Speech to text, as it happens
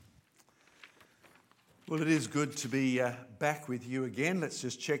Well, it is good to be back with you again. Let's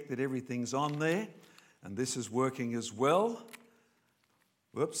just check that everything's on there. And this is working as well.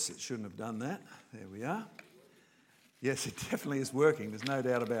 Whoops, it shouldn't have done that. There we are. Yes, it definitely is working. There's no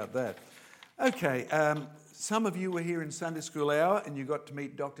doubt about that. Okay, some of you were here in Sunday School Hour and you got to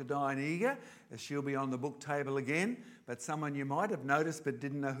meet Dr. Diane Eager. She'll be on the book table again. But someone you might have noticed but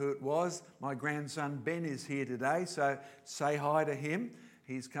didn't know who it was, my grandson Ben is here today, so say hi to him.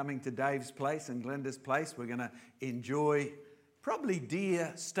 He's coming to Dave's place and Glenda's place. We're going to enjoy probably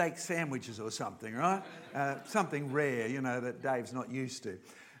deer steak sandwiches or something, right? Something rare, that Dave's not used to.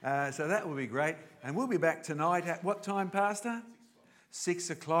 So that will be great. And we'll be back tonight at what time, Pastor?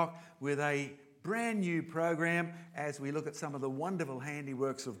 6 o'clock with a brand new program as we look at some of the wonderful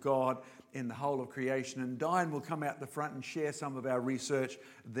handiworks of God in the whole of creation. And Diane will come out the front and share some of our research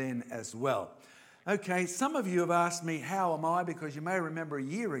then as well. Okay, some of you have asked me, how am I? Because you may remember a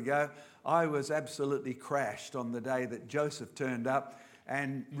year ago, I was absolutely crashed on the day that Joseph turned up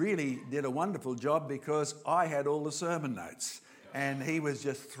and really did a wonderful job because I had all the sermon notes and he was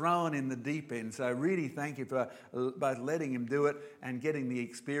just thrown in the deep end. So really thank you for both letting him do it and getting the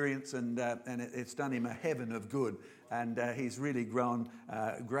experience, and it's done him a heaven of good. And he's really grown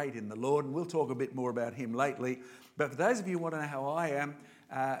great in the Lord, and we'll talk a bit more about him lately. But for those of you who want to know how I am,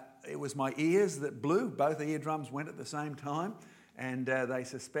 it was my ears that blew. Both eardrums went at the same time, and they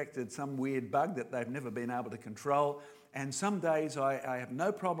suspected some weird bug that they've never been able to control. And some days I have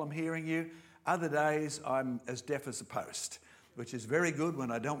no problem hearing you. Other days I'm as deaf as a post, which is very good when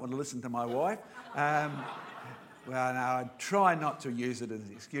I don't want to listen to my wife. Well, no, I try not to use it as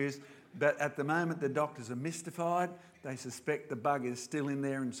an excuse. But at the moment, the doctors are mystified. They suspect the bug is still in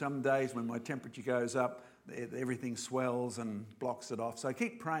there, and some days when my temperature goes up, everything swells and blocks it off. So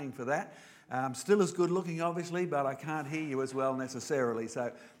keep praying for that. Still as good looking, obviously, but I can't hear you as well necessarily.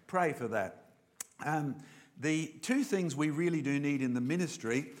 So pray for that. The two things we really do need in the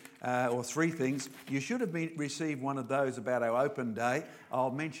ministry, or three things, you should have received one of those about our open day.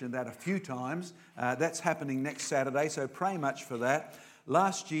 I'll mention that a few times. That's happening next Saturday, so pray much for that.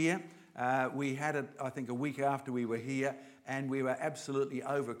 Last year, we had it, I think, a week after we were here, and we were absolutely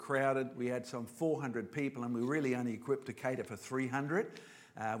overcrowded. We had some 400 people, and we were really only equipped to cater for 300.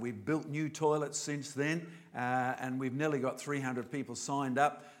 We've built new toilets since then, and we've nearly got 300 people signed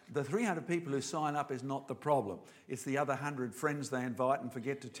up. The 300 people who sign up is not the problem. It's the other 100 friends they invite and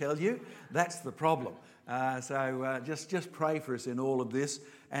forget to tell you. That's the problem. So just pray for us in all of this.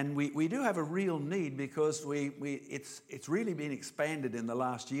 And we do have a real need because it's really been expanded in the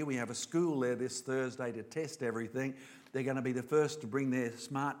last year. We have a school there this Thursday to test everything. They're going to be the first to bring their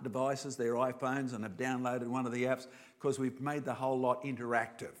smart devices, their iPhones, and have downloaded one of the apps because we've made the whole lot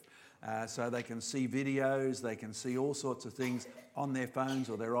interactive. So they can see videos, they can see all sorts of things on their phones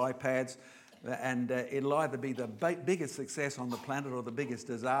or their iPads. And it'll either be the biggest success on the planet or the biggest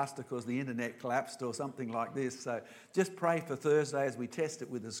disaster because the internet collapsed or something like this. So just pray for Thursday as we test it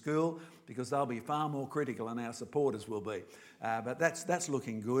with the school because they'll be far more critical than our supporters will be. But that's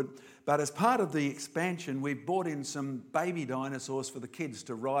looking good. But as part of the expansion, we've brought in some baby dinosaurs for the kids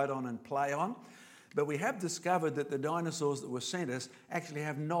to ride on and play on. But we have discovered that the dinosaurs that were sent us actually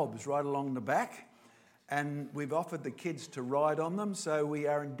have knobs right along the back. And we've offered the kids to ride on them, so we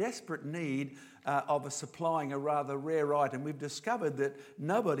are in desperate need of supplying a rather rare item. We've discovered that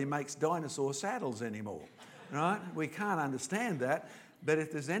nobody makes dinosaur saddles anymore, right? We can't understand that, but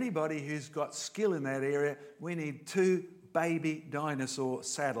if there's anybody who's got skill in that area, we need 2 baby dinosaur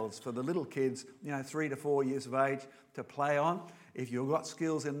saddles for the little kids, 3 to 4 years of age, to play on. If you've got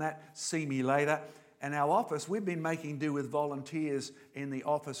skills in that, see me later. And our office, we've been making do with volunteers in the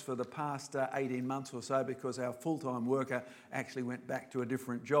office for the past 18 months or so because our full-time worker actually went back to a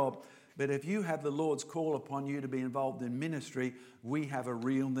different job. But if you have the Lord's call upon you to be involved in ministry, we have a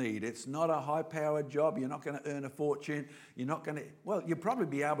real need. It's not a high-powered job. You're not going to earn a fortune. You're not going to... Well, you'll probably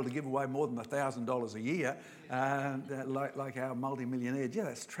be able to give away more than $1,000 a year, like our multi-millionaires. Yeah,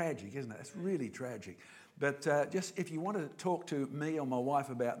 that's tragic, isn't it? That's really tragic. But just if you want to talk to me or my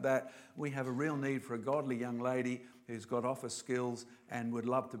wife about that, we have a real need for a godly young lady who's got office skills and would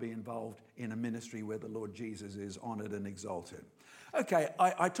love to be involved in a ministry where the Lord Jesus is honoured and exalted. Okay,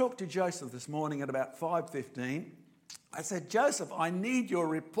 I talked to Joseph this morning at about 5:15. I said, Joseph, I need your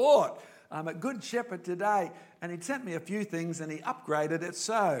report. I'm a good shepherd today. And he'd sent me a few things and he upgraded it.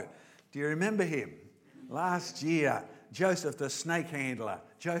 So, do you remember him? Last year, Joseph the snake handler,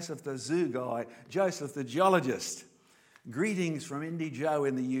 Joseph the zoo guy, Joseph the geologist. Greetings from Indy Joe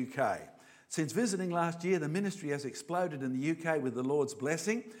in the UK. Since visiting last year, the ministry has exploded in the UK with the Lord's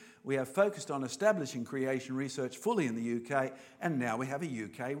blessing. We have focused on establishing creation research fully in the UK, and now we have a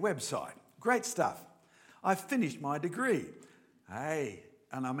UK website. Great stuff. I've finished my degree. Hey,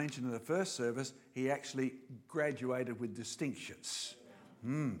 and I mentioned in the first service, he actually graduated with distinctions.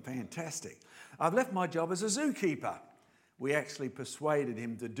 Fantastic. I've left my job as a zookeeper. We actually persuaded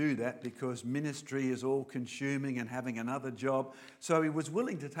him to do that because ministry is all-consuming and having another job. So he was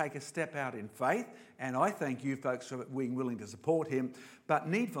willing to take a step out in faith, and I thank you folks for being willing to support him. But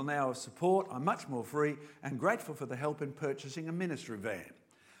needful now of support, I'm much more free and grateful for the help in purchasing a ministry van.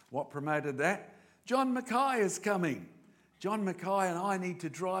 What promoted that? John Mackay is coming. John Mackay and I need to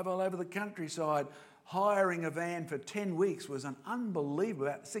drive all over the countryside. Hiring a van for 10 weeks was an unbelievable,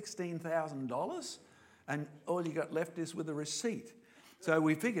 about $16,000. And all you got left is with a receipt. So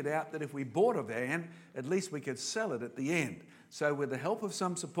we figured out that if we bought a van, at least we could sell it at the end. So with the help of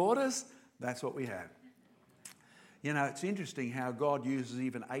some supporters, that's what we have. You know, it's interesting how God uses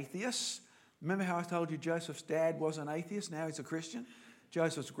even atheists. Remember how I told you Joseph's dad was an atheist? Now he's a Christian.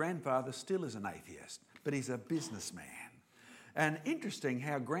 Joseph's grandfather still is an atheist, but he's a businessman. And interesting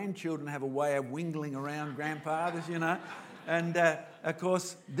how grandchildren have a way of wingling around grandfathers, you know. And, of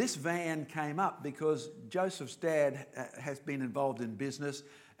course, this van came up because Joseph's dad has been involved in business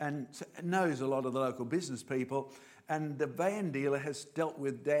and knows a lot of the local business people. And the van dealer has dealt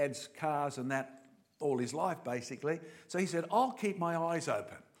with Dad's cars and that all his life, basically. So he said, I'll keep my eyes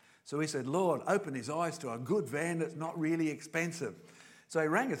open. So he said, Lord, open his eyes to a good van that's not really expensive. So he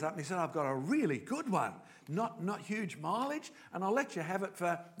rang us up and he said, I've got a really good one, not huge mileage, and I'll let you have it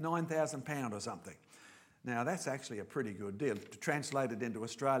for £9,000 or something. Now, that's actually a pretty good deal. To translate it into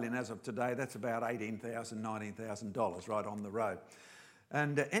Australian as of today, that's about $18,000, $19,000 right on the road.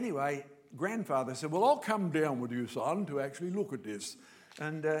 And anyway, grandfather said, well, I'll come down with you, son, to actually look at this.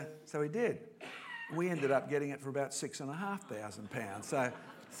 And so he did. We ended up getting it for about £6,500. So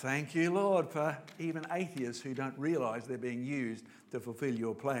thank you, Lord, for even atheists who don't realise they're being used to fulfil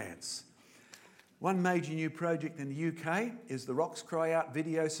your plans. One major new project in the UK is the Rocks Cry Out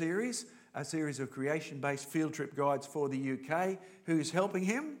video series, a series of creation-based field trip guides for the UK. Who's helping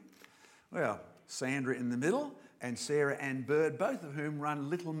him? Well, Sandra in the middle and Sarah and Bird, both of whom run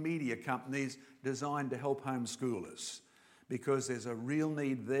little media companies designed to help homeschoolers, because there's a real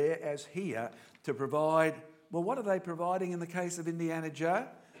need there as here to provide, well, what are they providing in the case of Indiana Joe?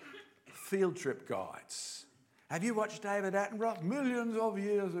 Field trip guides. Have you watched David Attenborough? Millions of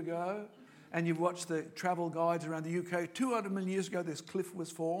years ago. And you've watched the travel guides around the UK. 200 million years ago, this cliff was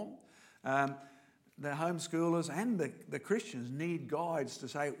formed. The homeschoolers and the Christians need guides to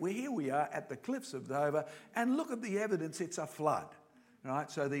say, well, here we are at the cliffs of Dover, and look at the evidence, it's a flood. Right?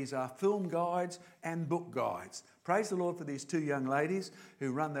 So these are film guides and book guides. Praise the Lord for these two young ladies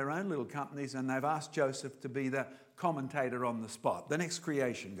who run their own little companies, and they've asked Joseph to be the commentator on the spot, the next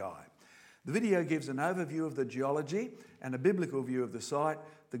creation guide. The video gives an overview of the geology and a biblical view of the site.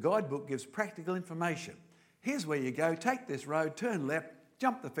 The guidebook gives practical information. Here's where you go, take this road, turn left,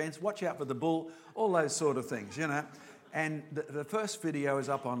 jump the fence, watch out for the bull, all those sort of things, you know. And the first video is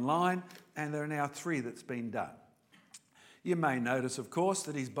up online, and there are now 3 that's been done. You may notice, of course,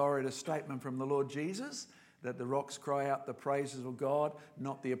 that he's borrowed a statement from the Lord Jesus, that the rocks cry out the praises of God,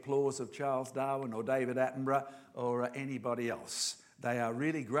 not the applause of Charles Darwin or David Attenborough or anybody else. They are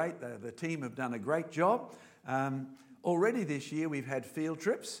really great. The team have done a great job. Already this year we've had field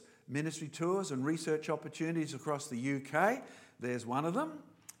trips, ministry tours and research opportunities across the UK. There's one of them.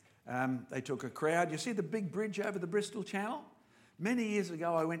 They took a crowd. You see the big bridge over the Bristol Channel? Many years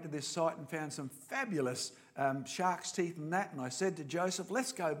ago I went to this site and found some fabulous shark's teeth and that, and I said to Joseph,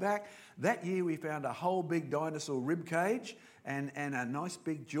 let's go back. That year we found a whole big dinosaur rib cage and a nice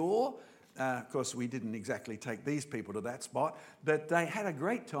big jaw. Of course, we didn't exactly take these people to that spot, but they had a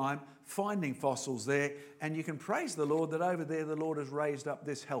great time finding fossils there, and you can praise the Lord that over there the Lord has raised up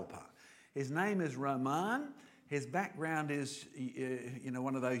this helper. His name is Roman. His background is,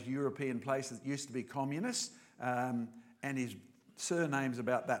 one of those European places that used to be communist, and his surname's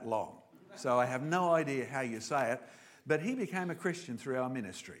about that long. So I have no idea how you say it, but he became a Christian through our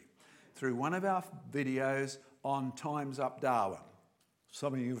ministry, through one of our videos on Time's Up Darwin.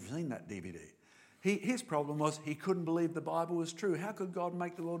 Some of you have seen that DVD. His problem was he couldn't believe the Bible was true. How could God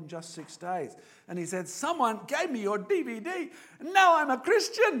make the world in just 6 days? And he said, someone gave me your DVD, and now I'm a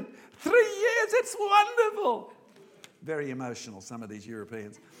Christian. 3 years, it's wonderful. Very emotional, some of these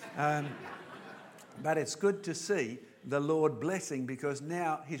Europeans. But it's good to see the Lord blessing, because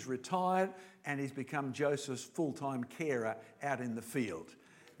now he's retired and he's become Joseph's full-time carer out in the field.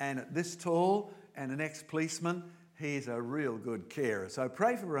 And at this tall and an ex-policeman, he's a real good carer. So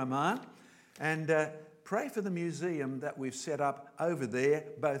pray for Roman, and pray for the museum that we've set up over there,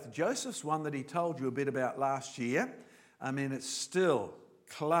 both Joseph's one that he told you a bit about last year. I mean, it's still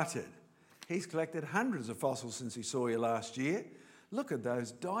cluttered. He's collected hundreds of fossils since he saw you last year. Look at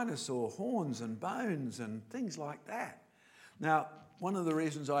those dinosaur horns and bones and things like that. Now, one of the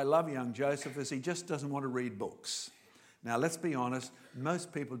reasons I love young Joseph is he just doesn't want to read books. Now, let's be honest,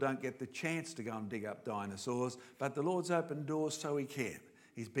 most people don't get the chance to go and dig up dinosaurs, but the Lord's opened doors so he can.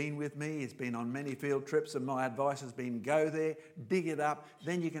 He's been with me, he's been on many field trips, and my advice has been go there, dig it up,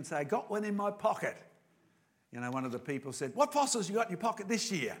 then you can say, got one in my pocket. You know, one of the people said, what fossils you got in your pocket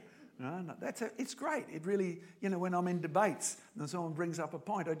this year? No, it's great. It really, when I'm in debates and someone brings up a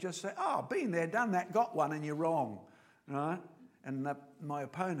point, I just say, oh, been there, done that, got one, and you're wrong. Right? And my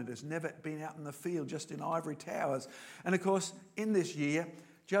opponent has never been out in the field, just in ivory towers. And of course, in this year,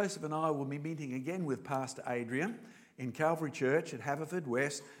 Joseph and I will be meeting again with Pastor Adrian in Calvary Church at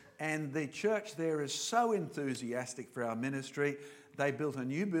Haverfordwest. And the church there is so enthusiastic for our ministry. They built a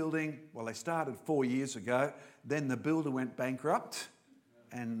new building. Well, they started 4 years ago. Then the builder went bankrupt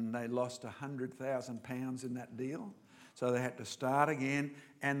and they lost £100,000 in that deal. So they had to start again.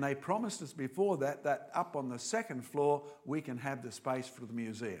 And they promised us before that up on the second floor, we can have the space for the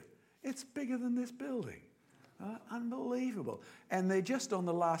museum. It's bigger than this building. Unbelievable. And they're just on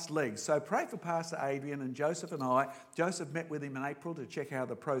the last legs. So pray for Pastor Adrian and Joseph and I. Joseph met with him in April to check how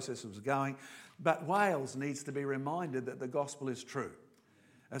the process was going. But Wales needs to be reminded that the gospel is true.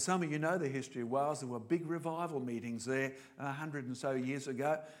 As some of you know the history of Wales, there were big revival meetings there 100 and so years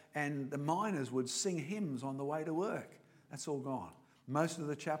ago, and the miners would sing hymns on the way to work. That's all gone. Most of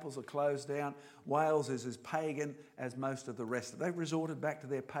the chapels are closed down. Wales is as pagan as most of the rest. They've resorted back to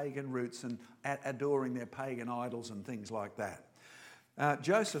their pagan roots and adoring their pagan idols and things like that.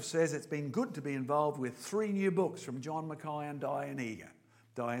 Joseph says it's been good to be involved with 3 new books from John Mackay and Diane Eager.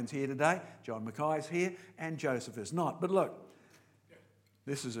 Diane's here today, John Mackay's here, and Joseph is not. But look,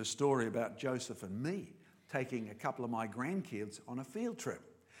 this is a story about Joseph and me taking a couple of my grandkids on a field trip.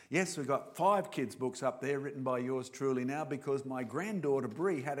 Yes, we've got 5 kids' books up there written by yours truly now because my granddaughter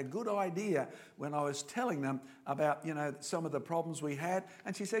Bree had a good idea when I was telling them about, some of the problems we had.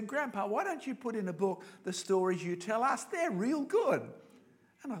 And she said, Grandpa, why don't you put in a book the stories you tell us? They're real good.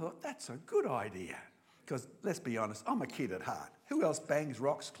 And I thought, that's a good idea. Because let's be honest, I'm a kid at heart. Who else bangs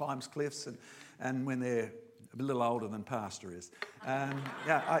rocks, climbs cliffs, and when they're a little older than Pastor is?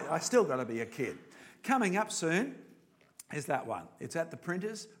 I still got to be a kid. Coming up soon is that one. It's at the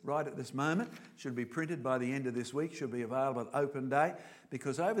printers right at this moment. Should be printed by the end of this week. Should be available at open day.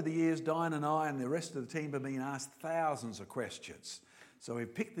 Because over the years, Diane and I and the rest of the team have been asked thousands of questions. So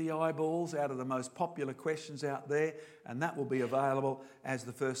we've picked the eyeballs out of the most popular questions out there, and that will be available as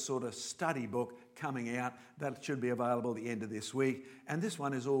the first sort of study book coming out. That should be available at the end of this week. And this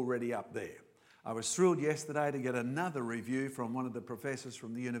one is already up there. I was thrilled yesterday to get another review from one of the professors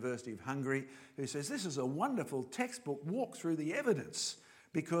from the University of Hungary who says this is a wonderful textbook walk through the evidence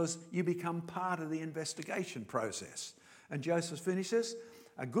because you become part of the investigation process. And Joseph finishes,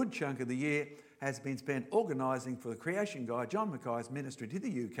 a good chunk of the year has been spent organising for the creation guy, John Mackay's ministry to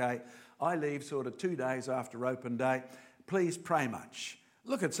the UK. I leave sort of 2 days after open day. Please pray much.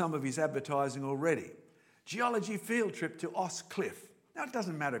 Look at some of his advertising already. Geology field trip to Oss Cliff. Now, it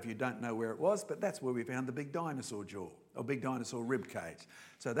doesn't matter if you don't know where it was, but that's where we found the big dinosaur jaw, or big dinosaur rib cage.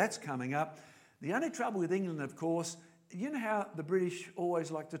 So that's coming up. The only trouble with England, of course, you know how the British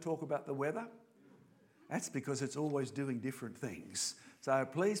always like to talk about the weather? That's because it's always doing different things. So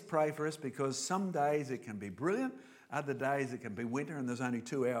please pray for us because some days it can be brilliant, other days it can be winter and there's only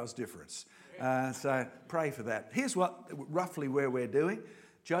 2 hours difference. So pray for that. Here's roughly where we're doing.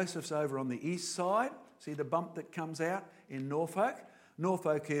 Joseph's over on the east side. See the bump that comes out in Norfolk?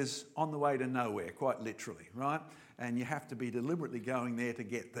 Norfolk is on the way to nowhere, quite literally, right? And you have to be deliberately going there to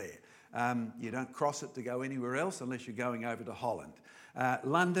get there. You don't cross it to go anywhere else unless you're going over to Holland.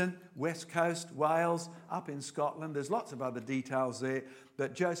 London, West Coast, Wales, up in Scotland. There's lots of other details there,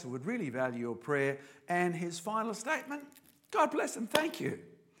 but Joseph would really value your prayer. And his final statement, God bless him, thank you.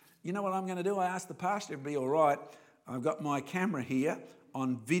 You know what I'm going to do? I asked the pastor if it'd be all right. I've got my camera here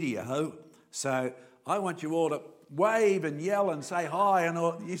on video, so I want you all to wave and yell and say hi and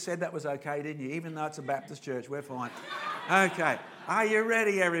all. You said that was okay, didn't you? Even though it's a Baptist church, we're fine. Okay. Are you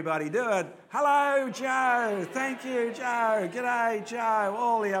ready, everybody? Do it. Hello, Joe. Thank you, Joe. G'day, Joe.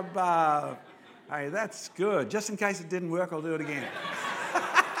 All the above. Hey, that's good. Just in case it didn't work, I'll do it again.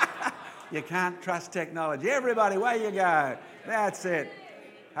 You can't trust technology. Everybody, where you go? That's it.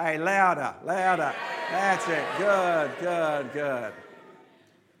 Hey, louder, louder. That's it. Good, good, good.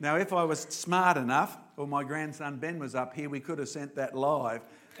 Now, if I was smart enough, or my grandson Ben was up here, we could have sent that live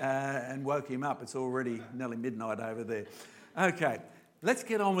and woke him up. It's already nearly midnight over there. Okay, let's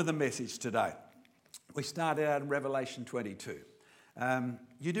get on with the message today. We started out in Revelation 22.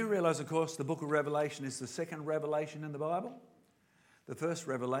 You do realise, of course, the book of Revelation is the second revelation in the Bible. The first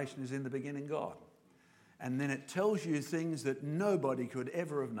revelation is in the beginning God. And then it tells you things that nobody could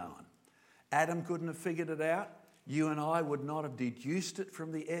ever have known. Adam couldn't have figured it out. You and I would not have deduced it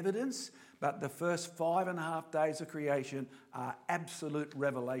from the evidence. But the first 5.5 days of creation are absolute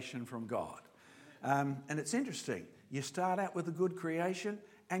revelation from God. And it's interesting. You start out with a good creation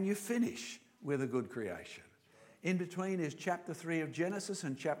and you finish with a good creation. In between is chapter 3 of Genesis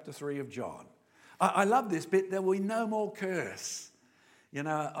and chapter 3 of John. I love this bit. There will be no more curse. You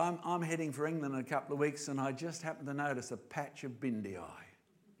know, I'm heading for England in a couple of weeks and I just happened to notice a patch of bindi eye.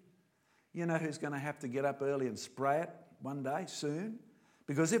 You know who's going to have to get up early and spray it one day soon?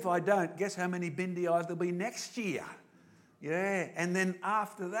 Because if I don't, guess how many bindi eyes there'll be next year? Yeah, and then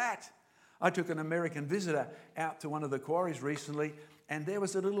after that, I took an American visitor out to one of the quarries recently and there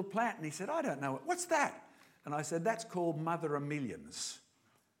was a little plant and he said, I don't know, what's that? And I said, that's called Mother of Millions.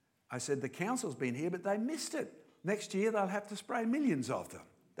 I said, the council's been here, but they missed it. Next year, they'll have to spray millions of them.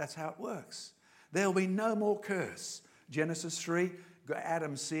 That's how it works. There'll be no more curse. Genesis 3,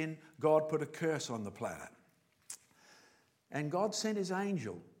 Adam's sin, God put a curse on the planet. And God sent his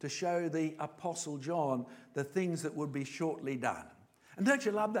angel to show the Apostle John the things that would be shortly done. And don't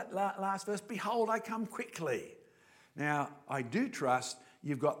you love that last verse? Behold, I come quickly. Now, I do trust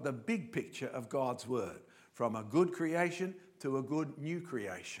you've got the big picture of God's word, from a good creation to a good new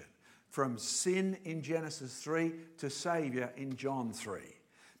creation. From sin in Genesis 3 to Saviour in John 3.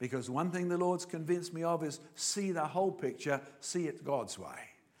 Because one thing the Lord's convinced me of is see the whole picture, see it God's way.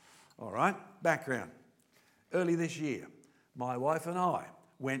 All right, background. Early this year, my wife and I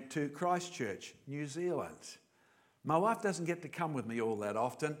went to Christchurch, New Zealand. My wife doesn't get to come with me all that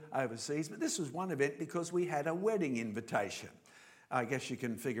often overseas, but this was one event because we had a wedding invitation. I guess you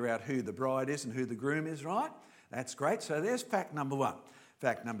can figure out who the bride is and who the groom is, right? That's great. So there's fact number 1.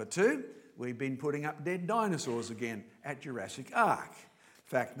 Fact number 2, we've been putting up dead dinosaurs again at Jurassic Ark.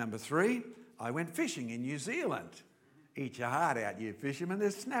 Fact number 3, I went fishing in New Zealand. Eat your heart out, you fishermen.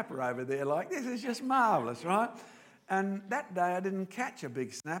 There's snapper over there like this. Is just marvellous, right? And that day I didn't catch a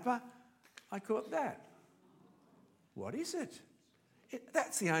big snapper. I caught that. What is it?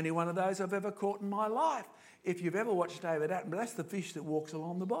 That's the only one of those I've ever caught in my life. If you've ever watched David Attenborough, that's the fish that walks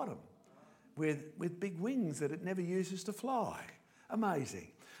along the bottom with big wings that it never uses to fly. Amazing.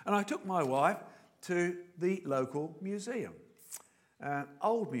 And I took my wife to the local museum,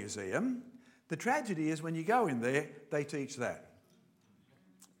 old museum. The tragedy is when you go in there, they teach that.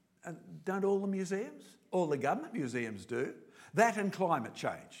 And don't all the museums? All the government museums do. That and climate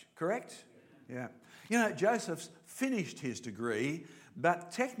change, correct? Yeah. You know, Joseph's finished his degree,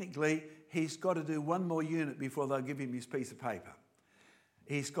 but technically he's got to do one more unit before they'll give him his piece of paper.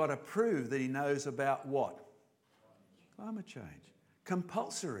 He's got to prove that he knows about what? Climate change.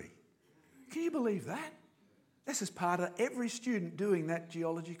 Compulsory. Can you believe that? This is part of every student doing that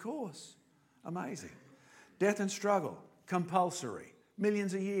geology course. Amazing. Death and struggle, compulsory.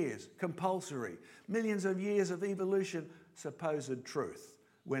 Millions of years, compulsory. Millions of years of evolution, supposed truth,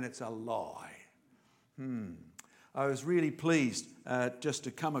 when it's a lie. I was really pleased just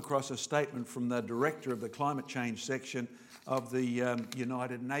to come across a statement from the director of the climate change section of the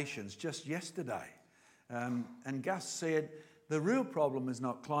United Nations just yesterday. And Gus said, the real problem is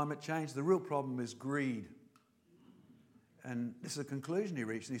not climate change, the real problem is greed. And this is a conclusion he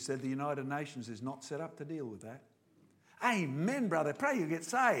reached. And he said the United Nations is not set up to deal with that. Amen, brother. Pray you get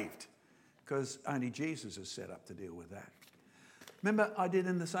saved. Because only Jesus is set up to deal with that. Remember I did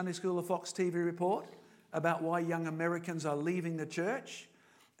in the Sunday School the Fox TV report about why young Americans are leaving the church?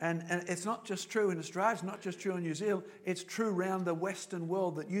 And it's not just true in Australia, it's not just true in New Zealand, it's true around the Western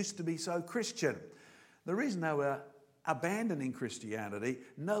world that used to be so Christian. The reason they were abandoning Christianity,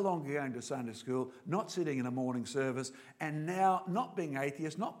 no longer going to Sunday school, not sitting in a morning service, and now not being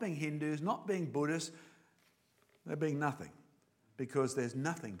atheists, not being Hindus, not being Buddhists, they're being nothing because there's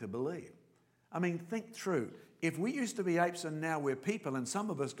nothing to believe. I mean, think through. If we used to be apes and now we're people and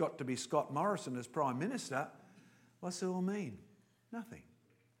some of us got to be Scott Morrison as Prime Minister, what's it all mean? Nothing.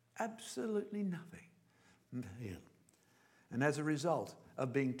 Absolutely nothing. And as a result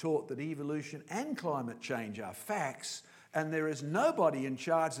of being taught that evolution and climate change are facts and there is nobody in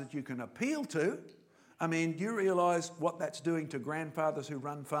charge that you can appeal to, I mean, do you realise what that's doing to grandfathers who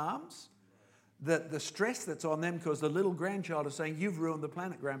run farms? The stress that's on them because the little grandchild is saying, you've ruined the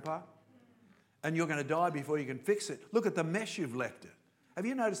planet, Grandpa, and you're going to die before you can fix it. Look at the mess you've left it. Have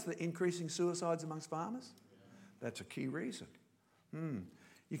you noticed the increasing suicides amongst farmers? That's a key reason.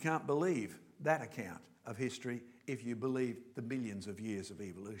 You can't believe that account of history if you believe the millions of years of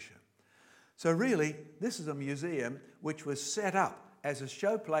evolution. So really, this is a museum which was set up as a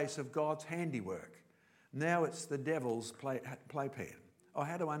showplace of God's handiwork. Now it's the devil's playpen. Oh,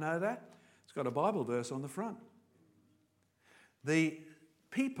 how do I know that? It's got a Bible verse on the front. The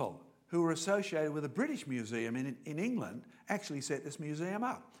people who were associated with the British Museum in England actually set this museum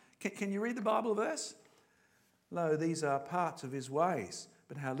up. Can you read the Bible verse? Lo, these are parts of his ways,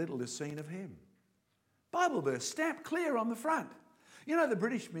 but how little is seen of him. Bible verse, stamped clear on the front. You know,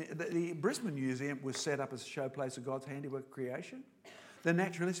 the Brisbane Museum was set up as a showplace of God's handiwork creation. The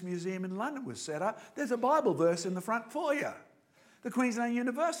Naturalist Museum in London was set up. There's a Bible verse in the front for you. The Queensland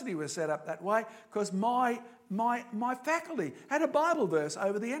University was set up that way because my faculty had a Bible verse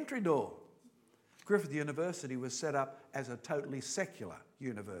over the entry door. Griffith University was set up as a totally secular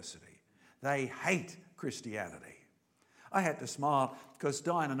university. They hate Christianity. I had to smile because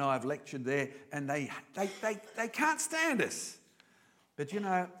Diane and I have lectured there and they can't stand us. But you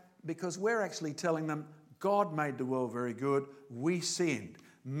know, because we're actually telling them God made the world very good, we sinned.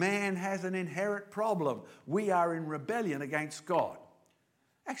 Man has an inherent problem. We are in rebellion against God.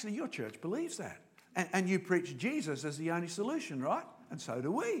 Actually, your church believes that. And you preach Jesus as the only solution, right? And so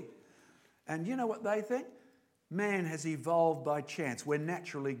do we. And you know what they think? Man has evolved by chance. We're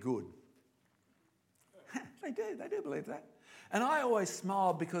naturally good. They do believe that. And I always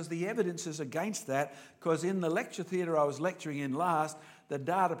smile because the evidence is against that, because in the lecture theatre I was lecturing in last, the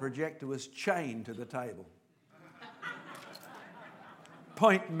data projector was chained to the table.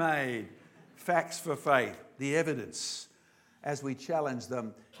 Point made. Facts for faith. The evidence. As we challenge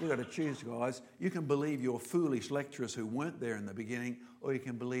them, you've got to choose, guys. You can believe your foolish lecturers who weren't there in the beginning, or you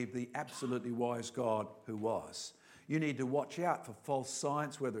can believe the absolutely wise God who was. You need to watch out for false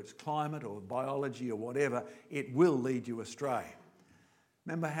science, whether it's climate or biology or whatever. It will lead you astray.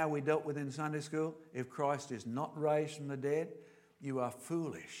 Remember how we dealt with in Sunday school? If Christ is not raised from the dead, you are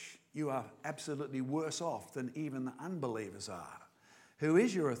foolish. You are absolutely worse off than even the unbelievers are. Who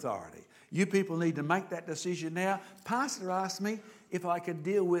is your authority? You people need to make that decision now. Pastor asked me if I could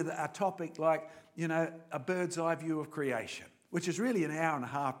deal with a topic like, you know, a bird's eye view of creation, which is really an hour and a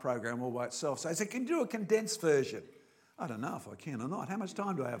half program all by itself. So I said, can you do a condensed version? I don't know if I can or not. How much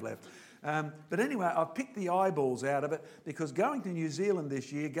time do I have left? But anyway, I've picked the eyeballs out of it because going to New Zealand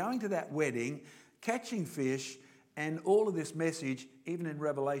this year, going to that wedding, catching fish, and all of this message, even in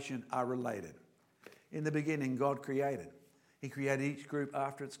Revelation, are related. In the beginning, God created. He created each group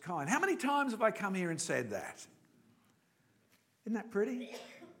after its kind. How many times have I come here and said that? Isn't that pretty?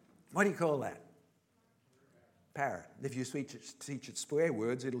 What do you call that? Parrot. If you teach it swear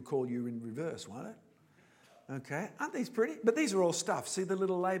words, it'll call you in reverse, won't it? Okay. Aren't these pretty? But these are all stuff. See the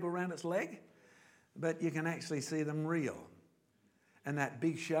little label around its leg? But you can actually see them real. And that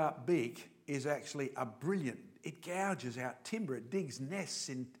big sharp beak is actually a brilliant, it gouges out timber. It digs nests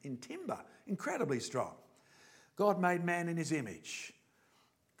in timber. Incredibly strong. God made man in his image.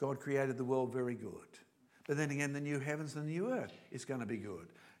 God created the world very good. But then again, the new heavens and the new earth is going to be good.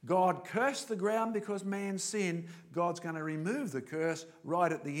 God cursed the ground because man sinned. God's going to remove the curse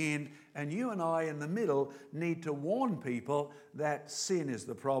right at the end. And you and I in the middle need to warn people that sin is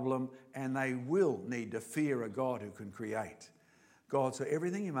the problem and they will need to fear a God who can create. God saw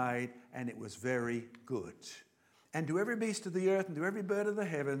everything he made and it was very good. And to every beast of the earth and to every bird of the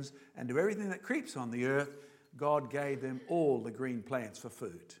heavens and to everything that creeps on the earth, God gave them all the green plants for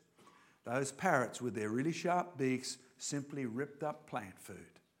food. Those parrots with their really sharp beaks simply ripped up plant food.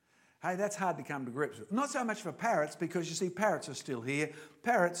 Hey, that's hard to come to grips with. Not so much for parrots, because you see parrots are still here.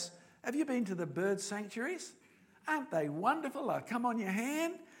 Parrots, have you been to the bird sanctuaries? Aren't they wonderful? They'll come on your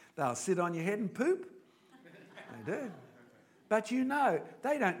hand. They'll sit on your head and poop. They do. But you know,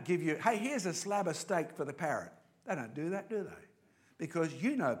 they don't give you, hey, here's a slab of steak for the parrot. They don't do that, do they? Because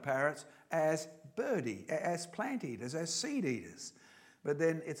you know parrots as as plant eaters, as seed eaters. But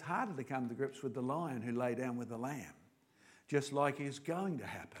then it's harder to come to grips with the lion who lay down with the lamb, just like is going to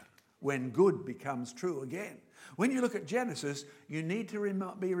happen when good becomes true again. When you look at Genesis, you need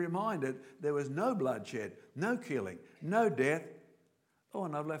to be reminded there was no bloodshed, no killing, no death. Oh,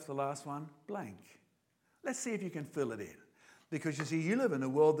 and I've left the last one blank. Let's see if you can fill it in. Because you see, you live in a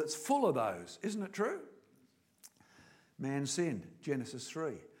world that's full of those. Isn't it true? Man sinned, Genesis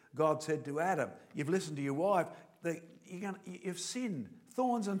 3. God said to Adam, you've listened to your wife, you've sinned.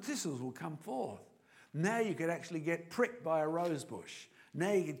 Thorns and thistles will come forth. Now you could actually get pricked by a rose bush.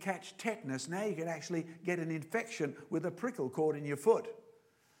 Now you could catch tetanus. Now you could actually get an infection with a prickle caught in your foot.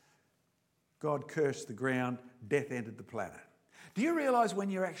 God cursed the ground. Death entered the planet. Do you realise when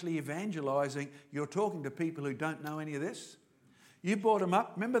you're actually evangelising, you're talking to people who don't know any of this? You brought them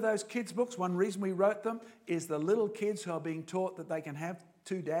up. Remember those kids' books? One reason we wrote them is the little kids who are being taught that they can have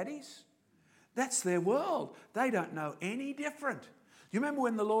two daddies. That's their world. They don't know any different. You remember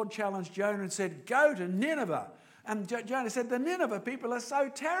when the Lord challenged Jonah and said, go to Nineveh? And Jonah said, the Nineveh people are so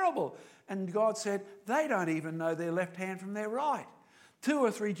terrible. And God said, they don't even know their left hand from their right. 2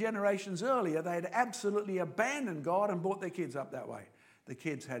 or 3 generations earlier, they had absolutely abandoned God and brought their kids up that way. The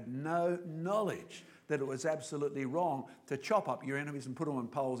kids had no knowledge that it was absolutely wrong to chop up your enemies and put them on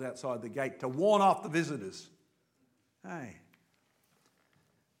poles outside the gate to warn off the visitors. Hey.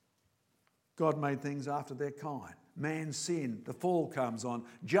 God made things after their kind. Man sinned, the fall comes on,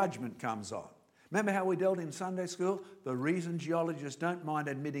 judgment comes on. Remember how we dealt in Sunday school? The reason geologists don't mind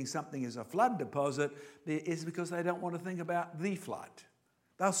admitting something is a flood deposit is because they don't want to think about the flood.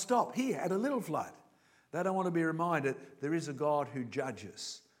 They'll stop here at a little flood. They don't want to be reminded there is a God who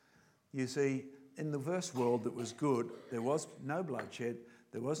judges. You see, in the first world that was good, there was no bloodshed,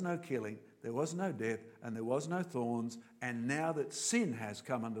 there was no killing, there was no death, and there was no thorns. And now that sin has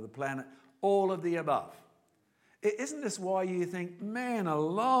come onto the planet, all of the above. Isn't this why you think, man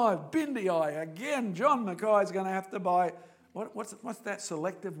alive, Bindi Eye again, John Mackay's going to have to buy, what's that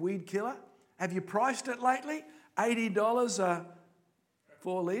selective weed killer? Have you priced it lately? $80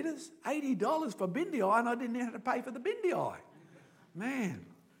 4 litres? $80 for Bindi Eye, and I didn't have to pay for the Bindi Eye. Man.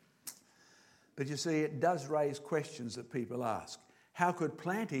 But you see, it does raise questions that people ask. How could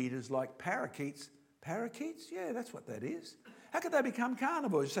plant eaters like parakeets, yeah, that's what that is. How could they become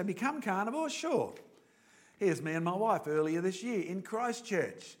carnivores? You say, become carnivores? Sure. Here's me and my wife earlier this year in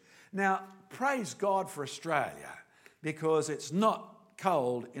Christchurch. Now, praise God for Australia, because it's not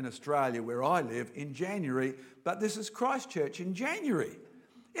cold in Australia where I live in January, but this is Christchurch in January.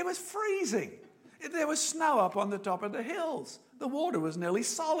 It was freezing. There was snow up on the top of the hills. The water was nearly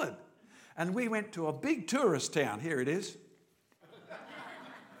solid. And we went to a big tourist town. Here it is.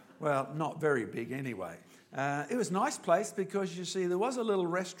 Well, not very big anyway. It was a nice place because, you see, there was a little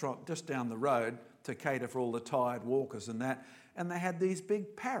restaurant just down the road to cater for all the tired walkers and that. And they had these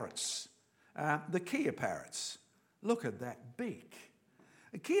big parrots, the Kia parrots. Look at that beak.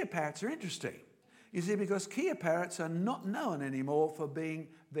 The Kia parrots are interesting. You see, because Kia parrots are not known anymore for being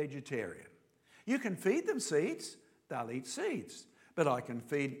vegetarian. You can feed them seeds, they'll eat seeds. But I can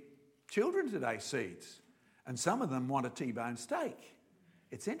feed children today seeds. And some of them want a T-bone steak.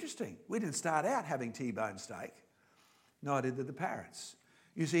 It's interesting. We didn't start out having T-bone steak. Neither did the parrots.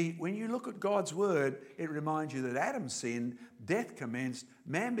 You see, when you look at God's word, it reminds you that Adam sinned, death commenced,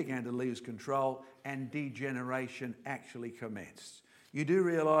 man began to lose control, and degeneration actually commenced. You do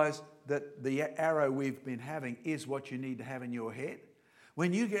realise that the arrow we've been having is what you need to have in your head.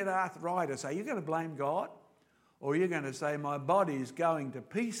 When you get arthritis, are you going to blame God? Or are you going to say, my body is going to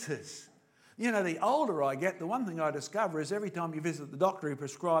pieces? You know, the older I get, the one thing I discover is every time you visit the doctor, he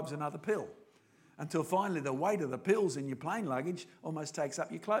prescribes another pill. Until finally the weight of the pills in your plane luggage almost takes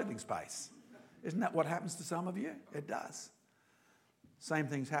up your clothing space. Isn't that what happens to some of you? It does. Same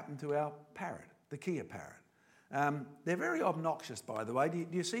things happen to our parrot, the Kia parrot. They're very obnoxious, by the way. Do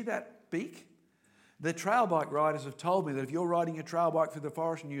you see that beak? The trail bike riders have told me that if you're riding a trail bike through the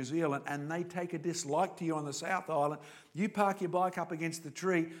forest in New Zealand and they take a dislike to you on the South Island, you park your bike up against the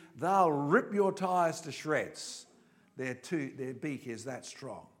tree, they'll rip your tyres to shreds. Their beak is that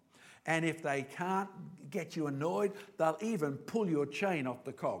strong. And if they can't get you annoyed, they'll even pull your chain off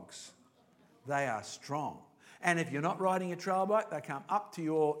the cogs. They are strong. And if you're not riding a trail bike, they come up to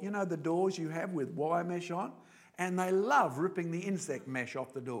your, the doors you have with wire mesh on, and they love ripping the insect mesh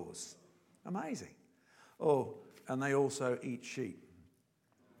off the doors. Amazing. Oh, and they also eat sheep.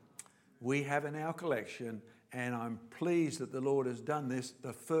 We have in our collection, and I'm pleased that the Lord has done this,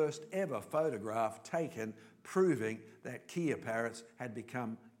 the first ever photograph taken proving that Kia parrots had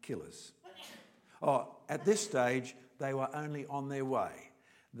become killers. At this stage, they were only on their way.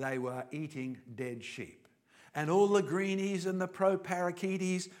 They were eating dead sheep. And all the greenies and the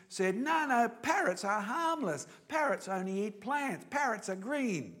pro-parakeeties said, no, parrots are harmless. Parrots only eat plants. Parrots are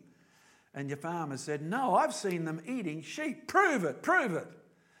green. And your farmer said, no, I've seen them eating sheep. Prove it.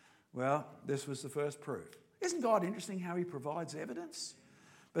 Well, this was the first proof. Isn't God interesting how he provides evidence?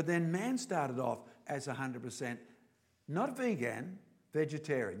 But then man started off as 100% not vegan,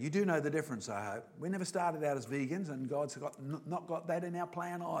 vegetarian. You do know the difference, I hope. We never started out as vegans, and God's not got that in our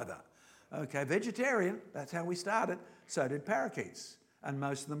plan either. Okay, vegetarian, that's how we started. So did parakeets, and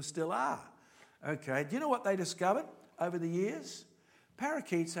most of them still are. Okay, do you know what they discovered over the years?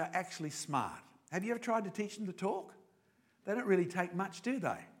 Parakeets are actually smart. Have you ever tried to teach them to talk? They don't really take much, do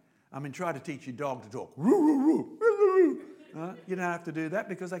they? I mean, try to teach your dog to talk. You don't have to do that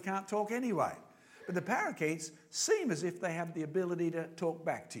because they can't talk anyway. But the parakeets seem as if they have the ability to talk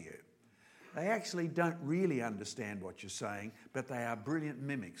back to you. They actually don't really understand what you're saying, but they are brilliant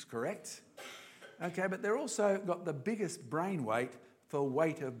mimics, correct? Okay, but they're also got the biggest brain weight for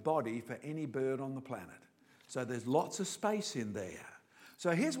weight of body for any bird on the planet. So there's lots of space in there.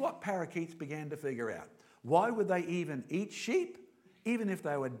 So here's what parakeets began to figure out. Why would they even eat sheep, even if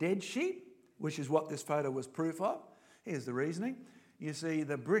they were dead sheep, which is what this photo was proof of? Here's the reasoning. You see,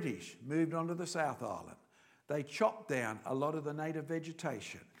 the British moved onto the South Island. They chopped down a lot of the native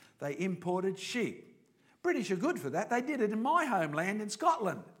vegetation. They imported sheep. British are good for that. They did it in my homeland in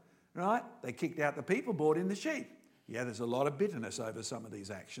Scotland, right? They kicked out the people, brought in the sheep. Yeah, there's a lot of bitterness over some of these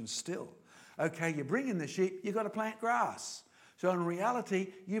actions still. Okay, you bring in the sheep, you've got to plant grass. So in reality,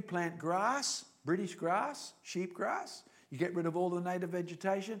 you plant grass, British grass, sheep grass, you get rid of all the native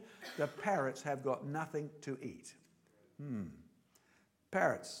vegetation, the parrots have got nothing to eat.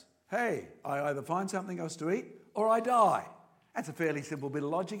 Parrots, hey, I either find something else to eat or I die. That's a fairly simple bit of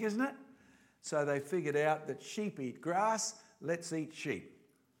logic, isn't it? So they figured out that sheep eat grass, let's eat sheep.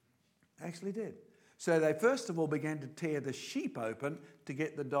 Actually did. So they first of all began to tear the sheep open to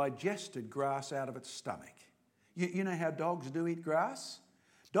get the digested grass out of its stomach. You know how dogs do eat grass?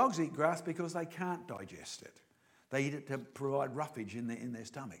 Dogs eat grass because they can't digest it. They eat it to provide roughage in their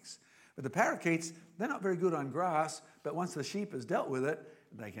stomachs. But the parakeets, they're not very good on grass, but once the sheep has dealt with it,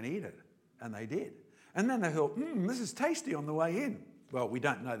 they can eat it. And they did. And then they thought, this is tasty on the way in. Well, we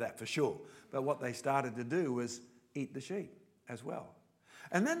don't know that for sure. But what they started to do was eat the sheep as well.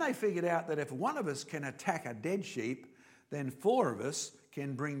 And then they figured out that if one of us can attack a dead sheep, then 4 of us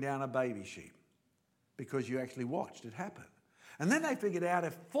can bring down a baby sheep, because you actually watched it happen. And then they figured out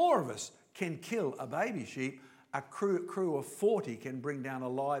if 4 of us can kill a baby sheep, a crew of 40 can bring down a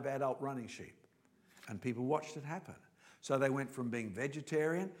live adult running sheep. And people watched it happen. So they went from being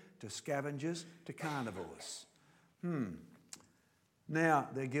vegetarian to scavengers to carnivores. Now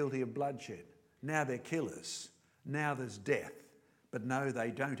they're guilty of bloodshed. Now they're killers. Now there's death. But no,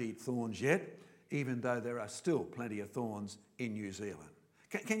 they don't eat thorns yet, even though there are still plenty of thorns in New Zealand.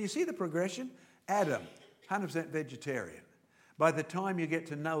 Can you see the progression? Adam, 100% vegetarian. By the time you get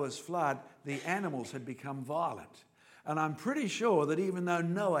to Noah's flood, the animals had become violent. And I'm pretty sure that even though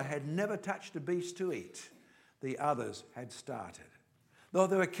Noah had never touched a beast to eat, the others had started. Though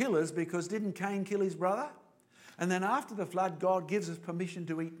they were killers, because didn't Cain kill his brother? And then after the flood, God gives us permission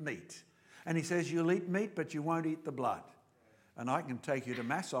to eat meat. And he says, you'll eat meat, but you won't eat the blood. And I can take you to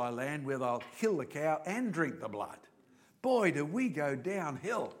Mackay land where they'll kill the cow and drink the blood. Boy, do we go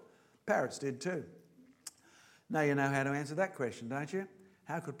downhill. Parrots did too. Now you know how to answer that question, don't you?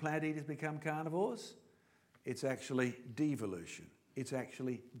 How could plant eaters become carnivores? It's actually devolution. It's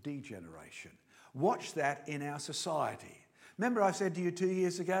actually degeneration. Watch that in our society. Remember I said to you 2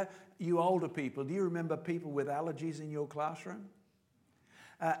 years ago, you older people, do you remember people with allergies in your classroom?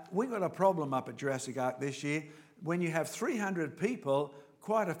 We got a problem up at Jurassic Ark this year. When you have 300 people,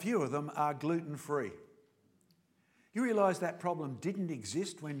 quite a few of them are gluten-free. You realise that problem didn't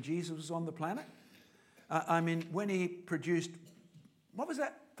exist when Jesus was on the planet? When he produced,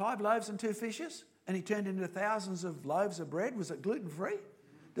 5 loaves and 2 fishes? And he turned into thousands of loaves of bread. Was it gluten-free?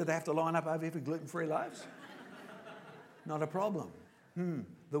 Did they have to line up over here for gluten-free loaves? Not a problem.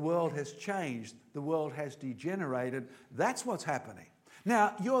 The world has changed. The world has degenerated. That's what's happening.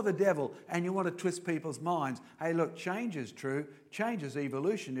 Now, you're the devil and you want to twist people's minds. Hey, look, change is true. Change is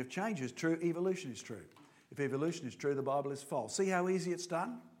evolution. If change is true, evolution is true. If evolution is true, the Bible is false. See how easy it's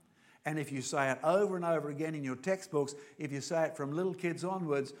done? And if you say it over and over again in your textbooks, if you say it from little kids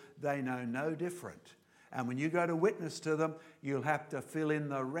onwards, they know no different. And when you go to witness to them, you'll have to fill in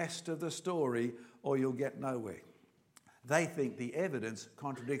the rest of the story or you'll get nowhere. They think the evidence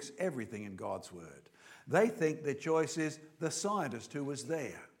contradicts everything in God's word. They think their choice is the scientist who was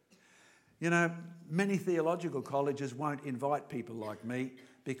there. You know, many theological colleges won't invite people like me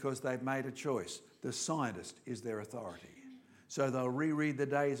because they've made a choice. The scientist is their authority. So they'll reread the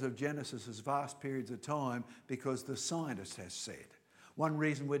days of Genesis as vast periods of time because the scientist has said. One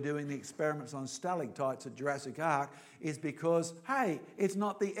reason we're doing the experiments on stalactites at Jurassic Ark is because, hey, it's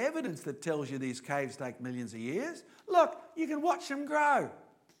not the evidence that tells you these caves take millions of years. Look, you can watch them grow.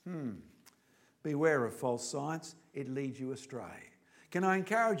 Beware of false science. It leads you astray. Can I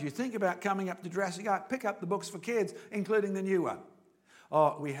encourage you, think about coming up to Jurassic Ark, pick up the books for kids, including the new one.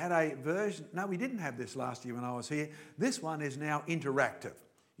 Oh, we had a version. No, we didn't have this last year when I was here. This one is now interactive.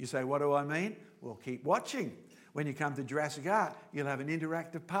 You say, what do I mean? Well, keep watching. When you come to Jurassic Ark, you'll have an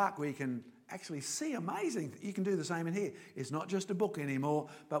interactive park where you can actually see amazing. You can do the same in here. It's not just a book anymore,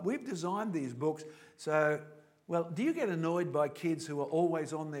 but we've designed these books. So, well, do you get annoyed by kids who are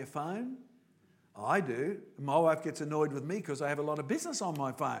always on their phone? I do. My wife gets annoyed with me because I have a lot of business on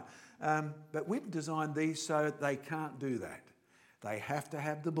my phone. But we've designed these so they can't do that. They have to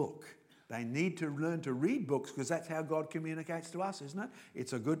have the book. They need to learn to read books because that's how God communicates to us, isn't it?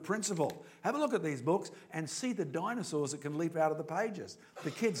 It's a good principle. Have a look at these books and see the dinosaurs that can leap out of the pages.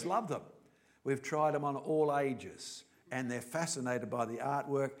 The kids love them. We've tried them on all ages, and they're fascinated by the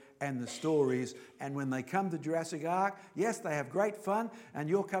artwork and the stories. And when they come to Jurassic Ark, yes, they have great fun, and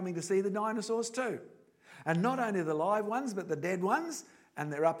you're coming to see the dinosaurs too. And not only the live ones, but the dead ones,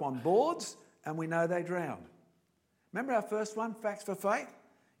 and they're up on boards, and we know they drowned. Remember our first one, Facts for Faith?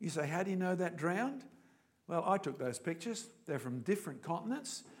 You say, how do you know that drowned? Well, I took those pictures. They're from different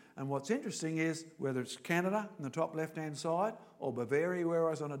continents. And what's interesting is whether it's Canada in the top left-hand side or Bavaria where I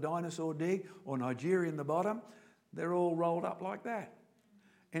was on a dinosaur dig or Nigeria in the bottom, they're all rolled up like that.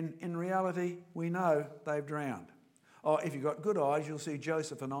 And in reality, we know they've drowned. Oh, if you've got good eyes, you'll see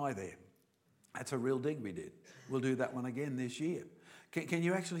Joseph and I there. That's a real dig we did. We'll do that one again this year. Can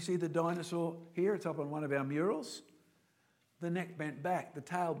you actually see the dinosaur here? It's up on one of our murals. The neck bent back, the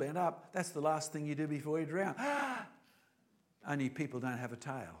tail bent up. That's the last thing you do before you drown. Only people don't have a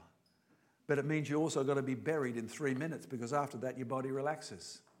tail. But it means you also got to be buried in 3 minutes because after that your body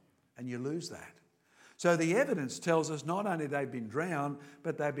relaxes and you lose that. So the evidence tells us not only they've been drowned,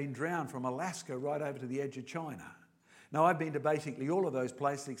 but they've been drowned from Alaska right over to the edge of China. Now, I've been to basically all of those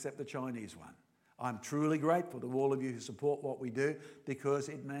places except the Chinese one. I'm truly grateful to all of you who support what we do because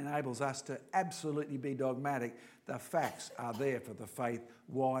it enables us to absolutely be dogmatic. The facts are there for the faith.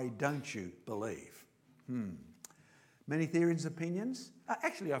 Why don't you believe? Many theories and opinions.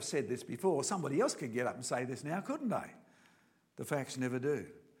 Actually, I've said this before. Somebody else could get up and say this now, couldn't they? The facts never do.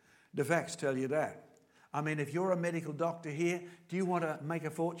 The facts tell you that. I mean, if you're a medical doctor here, do you want to make a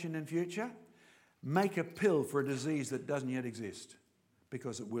fortune in future? Make a pill for a disease that doesn't yet exist,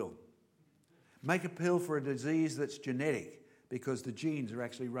 because it will. Make a pill for a disease that's genetic, because the genes are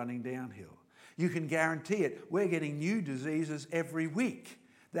actually running downhill. You can guarantee it. We're getting new diseases every week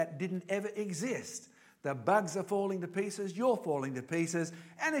that didn't ever exist. The bugs are falling to pieces, you're falling to pieces,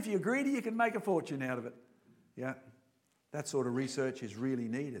 and if you're greedy, you can make a fortune out of it. Yeah, that sort of research is really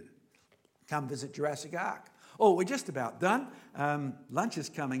needed. Come visit Jurassic Ark. Oh, we're just about done. Lunch is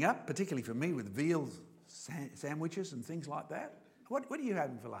coming up, particularly for me with veal sandwiches and things like that. What are you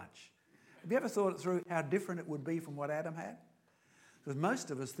having for lunch? Have you ever thought it through how different it would be from what Adam had? Because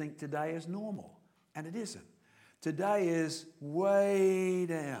most of us think today is normal, and it isn't. Today is way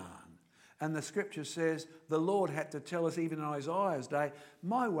down. And the scripture says the Lord had to tell us even in Isaiah's day,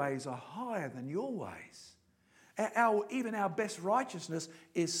 my ways are higher than your ways. Even our best righteousness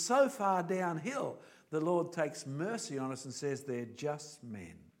is so far downhill, the Lord takes mercy on us and says they're just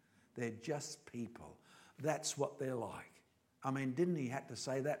men. They're just people. That's what they're like. I mean, didn't he have to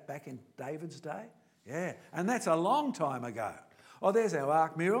say that back in David's day? Yeah, and that's a long time ago. Oh, there's our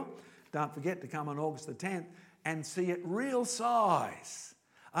Ark mural. Don't forget to come on August the 10th and see it real size.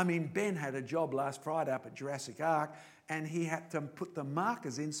 I mean, Ben had a job last Friday up at Jurassic Ark and he had to put the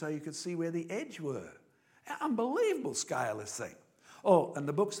markers in so you could see where the edge were. Unbelievable scale, this thing. Oh, and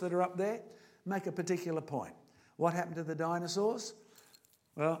the books that are up there make a particular point. What happened to the dinosaurs?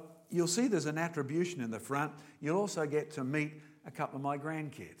 Well, you'll see there's an attribution in the front. You'll also get to meet a couple of my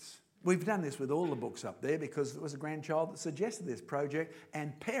grandkids. We've done this with all the books up there because there was a grandchild that suggested this project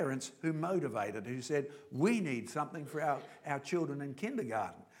and parents who motivated, who said, we need something for our children in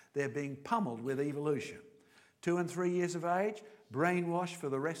kindergarten. They're being pummeled with evolution. 2 and 3 years of age, brainwashed for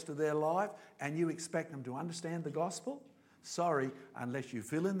the rest of their life, and you expect them to understand the gospel? Sorry, unless you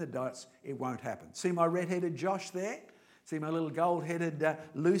fill in the dots, it won't happen. See my red-headed Josh there? See my little gold-headed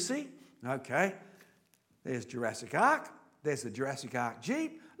Lucy? Okay, there's Jurassic Ark. There's the Jurassic Ark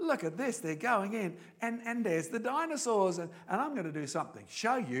Jeep. Look at this, they're going in, and there's the dinosaurs. And I'm going to do something,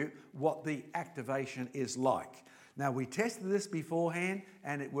 show you what the activation is like. Now, we tested this beforehand,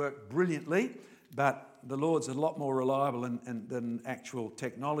 and it worked brilliantly, but the Lord's a lot more reliable than actual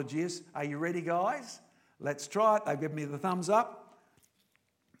technology is. Are you ready, guys? Let's try it. They've given me the thumbs up.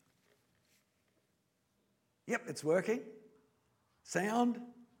 Yep, it's working. Sound?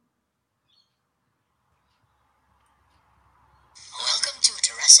 Welcome to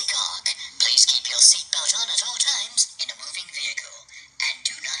Jurassic Ark. Please keep your seatbelt on at all times in a moving vehicle and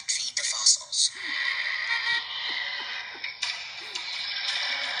do not feed the fossils.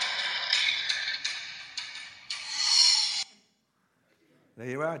 There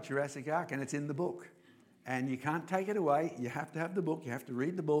you are, Jurassic Ark, and it's in the book. And you can't take it away. You have to have the book. You have to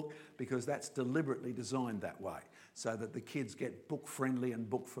read the book because that's deliberately designed that way so that the kids get book-friendly and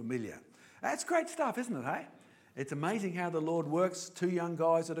book-familiar. That's great stuff, isn't it, hey? It's amazing how the Lord works. 2 young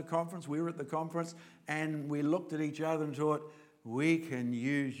guys at a conference. We were at the conference and we looked at each other and thought, we can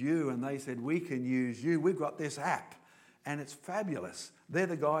use you. And they said, we can use you. We've got this app. and it's fabulous. They're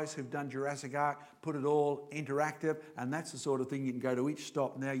the guys who've done Jurassic Ark, put it all interactive, and that's the sort of thing you can go to each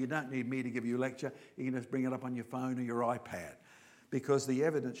stop now. You don't need me to give you a lecture. You can just bring it up on your phone or your iPad, because the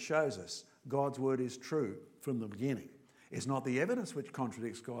evidence shows us God's word is true from the beginning. It's not the evidence which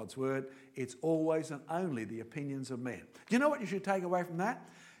contradicts God's word. It's always and only the opinions of men. Do you know what you should take away from that?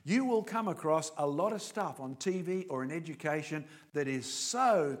 You will come across a lot of stuff on TV or in education that is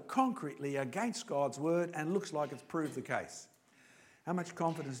so concretely against God's word and looks like it's proved the case. How much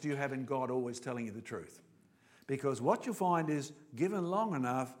confidence do you have in God always telling you the truth? Because what you'll find is, given long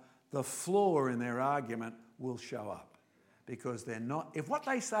enough, the flaw in their argument will show up. Because they're not, if what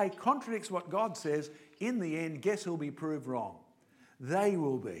they say contradicts what God says, in the end, guess who'll be proved wrong? They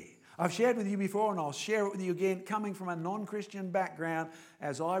will be. I've shared with you before, and I'll share it with you again, coming from a non-Christian background,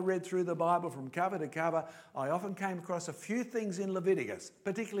 as I read through the Bible from cover to cover, I often came across a few things in Leviticus,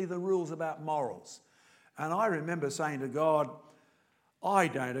 particularly the rules about morals. And I remember saying to God, I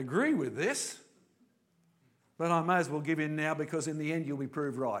don't agree with this, but I may as well give in now, because in the end you'll be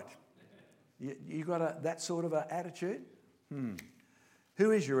proved right. You got that sort of an attitude?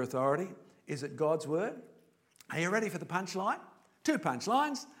 Who is your authority? Is it God's word? Are you ready for the punchline? 2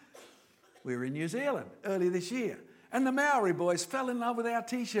 punchlines. We were in New Zealand earlier this year, and the Maori boys fell in love with our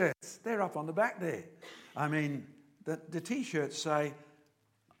T-shirts. They're up on the back there. I mean, the T-shirts say,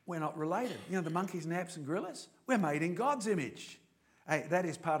 we're not related. You know, the monkeys, naps and gorillas? We're made in God's image. Hey, that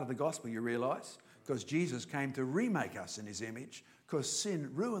is part of the gospel, you realise, because Jesus came to remake us in his image, because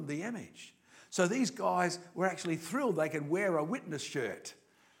sin ruined the image. So these guys were actually thrilled they could wear a witness shirt.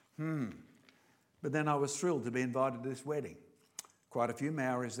 But then I was thrilled to be invited to this wedding. Quite a few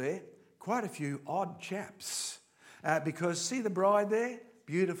Maoris there, quite a few odd chaps. Because see the bride there?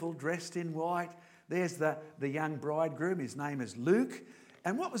 Beautiful, dressed in white. There's the young bridegroom. His name is Luke.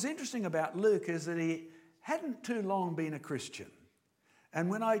 And what was interesting about Luke is that he hadn't too long been a Christian. And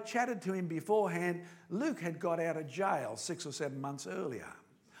when I chatted to him beforehand, Luke had got out of jail 6 or 7 months earlier.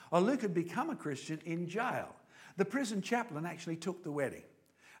 Luke had become a Christian in jail. The prison chaplain actually took the wedding.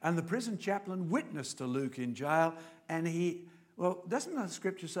 And the prison chaplain witnessed to Luke in jail. And doesn't the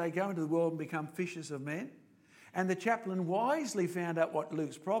scripture say, go into the world and become fishers of men? And the chaplain wisely found out what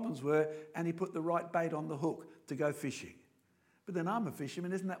Luke's problems were, and he put the right bait on the hook to go fishing. But then I'm a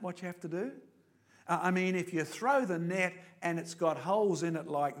fisherman, isn't that what you have to do? I mean, if you throw the net and it's got holes in it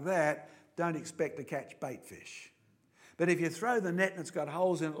like that, don't expect to catch bait fish. But if you throw the net and it's got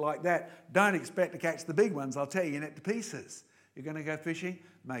holes in it like that, don't expect to catch the big ones. I'll tear your net to pieces. You're going to go fishing?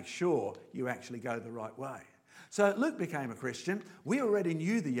 Make sure you actually go the right way. So Luke became a Christian. We already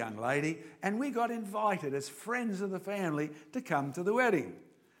knew the young lady, and we got invited as friends of the family to come to the wedding.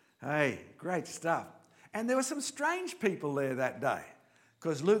 Hey, great stuff. And there were some strange people there that day,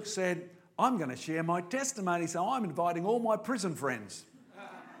 because Luke said, I'm going to share my testimony, so I'm inviting all my prison friends.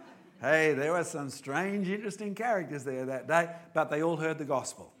 Hey, there were some strange, interesting characters there that day, but they all heard the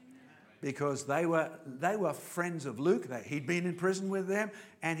gospel, because they were friends of Luke. He'd been in prison with them,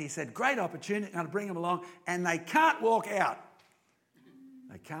 and he said, great opportunity, I'm going to bring them along, and they can't walk out.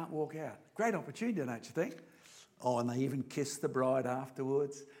 They can't walk out. Great opportunity, don't you think? And they even kissed the bride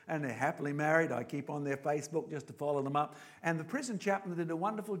afterwards, and they're happily married. I keep on their Facebook just to follow them up. And the prison chaplain did a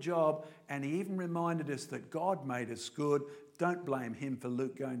wonderful job, and he even reminded us that God made us good. Don't blame him for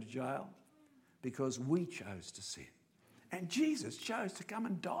Luke going to jail, because we chose to sin. And Jesus chose to come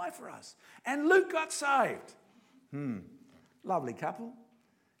and die for us. And Luke got saved. Lovely couple.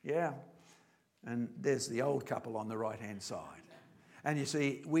 Yeah. And there's the old couple on the right-hand side. And you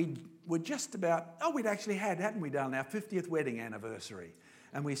see, we were just about, we'd actually had, hadn't we, done our 50th wedding anniversary.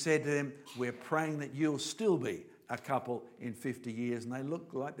 And we said to them, we're praying that you'll still be a couple in 50 years. And they look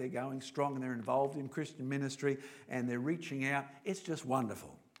like they're going strong, and they're involved in Christian ministry, and they're reaching out. It's just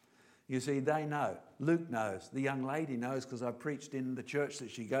wonderful. You see, they know. Luke knows. The young lady knows, because I preached in the church that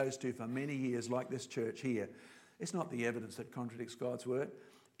she goes to for many years, like this church here. It's not the evidence that contradicts God's word.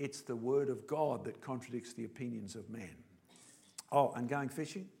 It's the word of God that contradicts the opinions of men. And going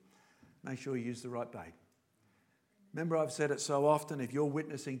fishing, make sure you use the right bait. Remember, I've said it so often, if you're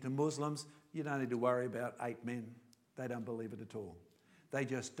witnessing to Muslims, you don't need to worry about 8 men. They don't believe it at all. They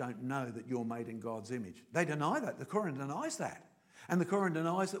just don't know that you're made in God's image. They deny that. The Quran denies that. And the Quran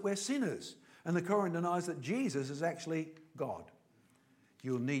denies that we're sinners. And the Quran denies that Jesus is actually God.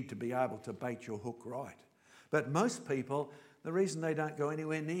 You'll need to be able to bait your hook right. But most people, the reason they don't go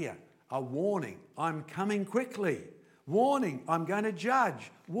anywhere near a warning, I'm coming quickly, Warning, I'm going to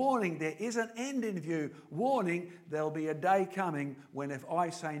judge. Warning, there is an end in view. Warning, there'll be a day coming when if I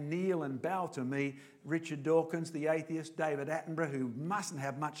say kneel and bow to me, Richard Dawkins, the atheist, David Attenborough, who mustn't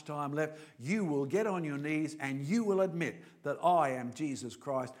have much time left, you will get on your knees and you will admit that I am Jesus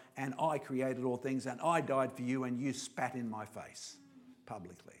Christ and I created all things and I died for you and you spat in my face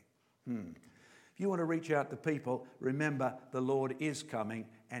publicly. If you want to reach out to people, remember the Lord is coming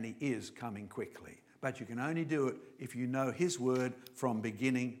and he is coming quickly. But you can only do it if you know his word from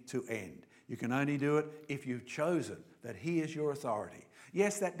beginning to end. You can only do it if you've chosen that he is your authority.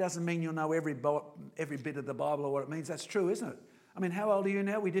 Yes, that doesn't mean you'll know every bit of the Bible or what it means. That's true, isn't it? I mean, how old are you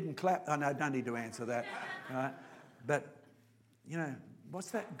now? We didn't clap. Oh, no, don't need to answer that. But, you know, what's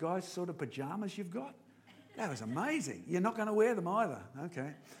that guy's sort of pajamas you've got? That was amazing. You're not going to wear them either.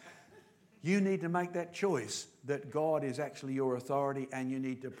 Okay. You need to make that choice that God is actually your authority and you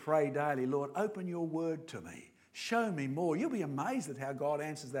need to pray daily, Lord, open your word to me. Show me more. You'll be amazed at how God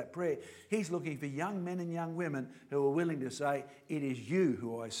answers that prayer. He's looking for young men and young women who are willing to say, it is you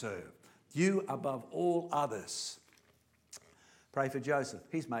who I serve. You above all others. Pray for Joseph.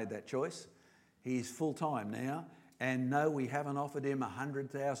 He's made that choice. He's full-time now. And no, we haven't offered him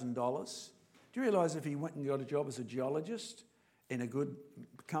 $100,000. Do you realise if he went and got a job as a geologist in a good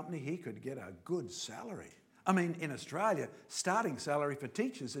company, he could get a good salary? I mean, in Australia, starting salary for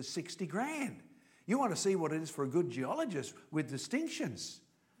teachers is 60 grand. You want to see what it is for a good geologist with distinctions.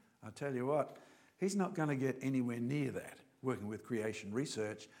 I'll tell you what, he's not going to get anywhere near that working with creation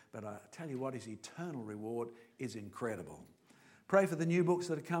research, but I tell you what, his eternal reward is incredible. Pray for the new books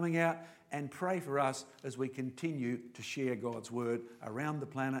that are coming out and pray for us as we continue to share God's word around the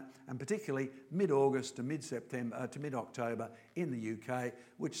planet, and particularly mid-August to mid-September to mid-October in the UK,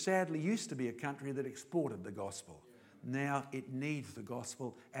 which sadly used to be a country that exported the gospel. Now it needs the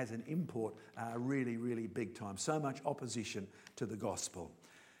gospel as an import really, really big time. So much opposition to the gospel.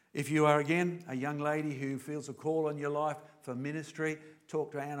 If you are, again, a young lady who feels a call on your life for ministry,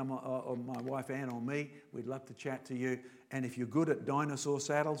 talk to Anna or my wife Anne or me. We'd love to chat to you. And if you're good at dinosaur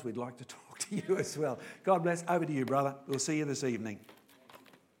saddles, we'd like to talk to you as well. God bless. Over to you, brother. We'll see you this evening.